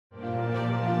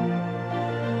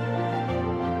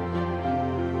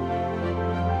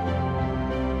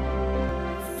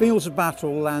Fields of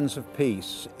Battle, Lands of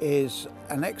Peace is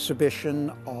an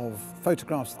exhibition of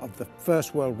photographs of the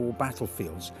First World War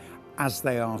battlefields as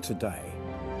they are today.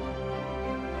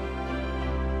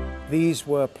 These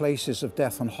were places of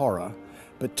death and horror,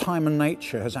 but time and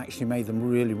nature has actually made them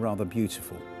really rather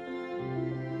beautiful.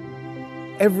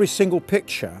 Every single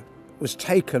picture was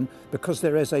taken because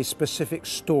there is a specific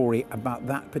story about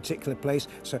that particular place,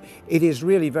 so it is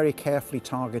really very carefully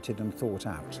targeted and thought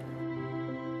out.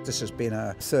 This has been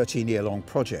a 13-year-long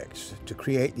project to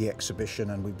create the exhibition,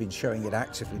 and we've been showing it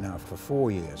actively now for 4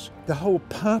 years. The whole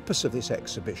purpose of this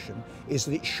exhibition is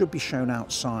that it should be shown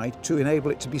outside to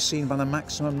enable it to be seen by the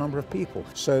maximum number of people.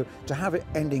 So to have it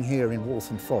ending here in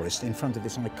Waltham Forest in front of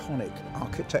this iconic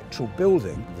architectural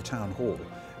building, the Town Hall,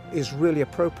 is really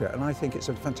appropriate, and I think it's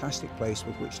a fantastic place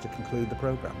with which to conclude the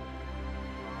programme.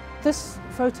 This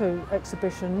photo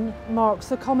exhibition marks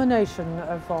the culmination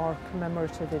of our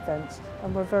commemorative events,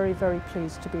 and we're very, very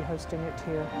pleased to be hosting it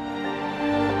here.